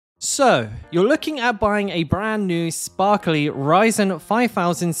So, you're looking at buying a brand new sparkly Ryzen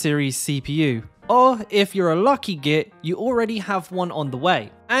 5000 series CPU. Or if you're a lucky git, you already have one on the way.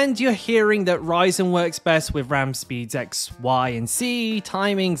 And you're hearing that Ryzen works best with RAM speeds X, Y, and Z,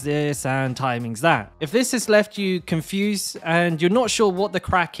 timings this and timings that. If this has left you confused and you're not sure what the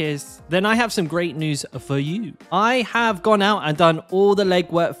crack is, then I have some great news for you. I have gone out and done all the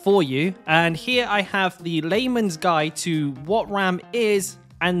legwork for you, and here I have the layman's guide to what RAM is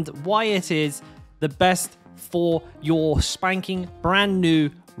and why it is the best for your spanking brand new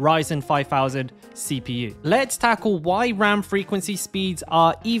Ryzen 5000 CPU. Let's tackle why RAM frequency speeds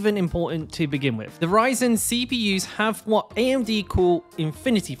are even important to begin with. The Ryzen CPUs have what AMD call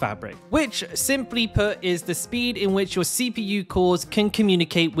infinity fabric, which simply put is the speed in which your CPU cores can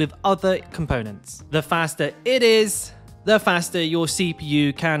communicate with other components. The faster it is, the faster your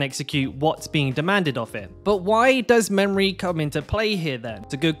CPU can execute what's being demanded of it. But why does memory come into play here then?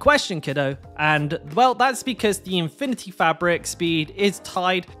 It's a good question, kiddo. And well, that's because the infinity fabric speed is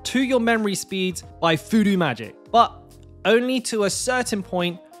tied to your memory speeds by voodoo magic, but only to a certain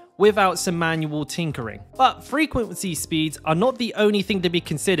point without some manual tinkering. But frequency speeds are not the only thing to be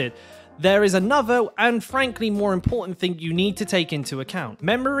considered. There is another and frankly more important thing you need to take into account.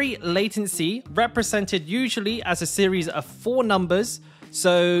 Memory latency, represented usually as a series of 4 numbers,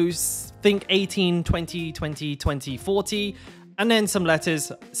 so think 18, 20, 20, 20, 40, and then some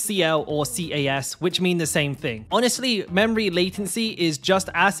letters CL or CAS, which mean the same thing. Honestly, memory latency is just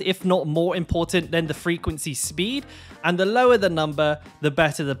as, if not more important than the frequency speed, and the lower the number, the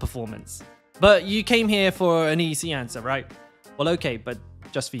better the performance. But you came here for an easy answer, right? Well, okay, but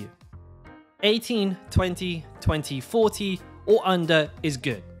just for you. 18, 20, 20, 40 or under is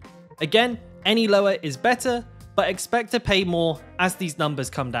good. Again, any lower is better, but expect to pay more as these numbers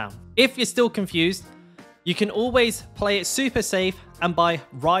come down. If you're still confused, you can always play it super safe and buy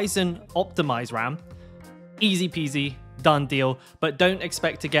Ryzen optimized RAM. Easy peasy, done deal, but don't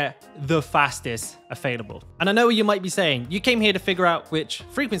expect to get the fastest available. And I know what you might be saying, you came here to figure out which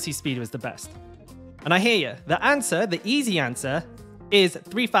frequency speed was the best. And I hear you. The answer, the easy answer, is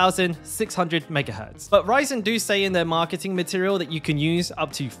 3600 megahertz. But Ryzen do say in their marketing material that you can use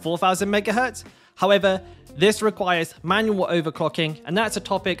up to 4000 megahertz. However, this requires manual overclocking, and that's a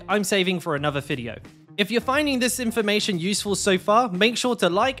topic I'm saving for another video. If you're finding this information useful so far, make sure to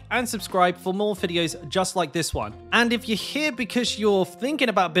like and subscribe for more videos just like this one. And if you're here because you're thinking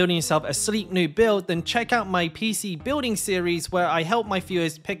about building yourself a sleek new build, then check out my PC building series where I help my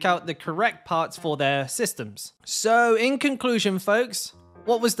viewers pick out the correct parts for their systems. So in conclusion, folks,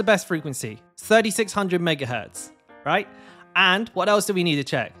 what was the best frequency? 3600 megahertz, right? And what else do we need to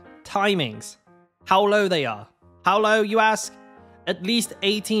check? Timings, how low they are. How low, you ask? At least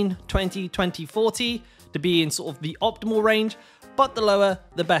 18, 20, 20, 40 to be in sort of the optimal range, but the lower,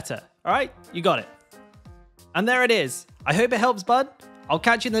 the better. All right, you got it. And there it is. I hope it helps, bud. I'll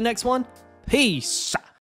catch you in the next one. Peace.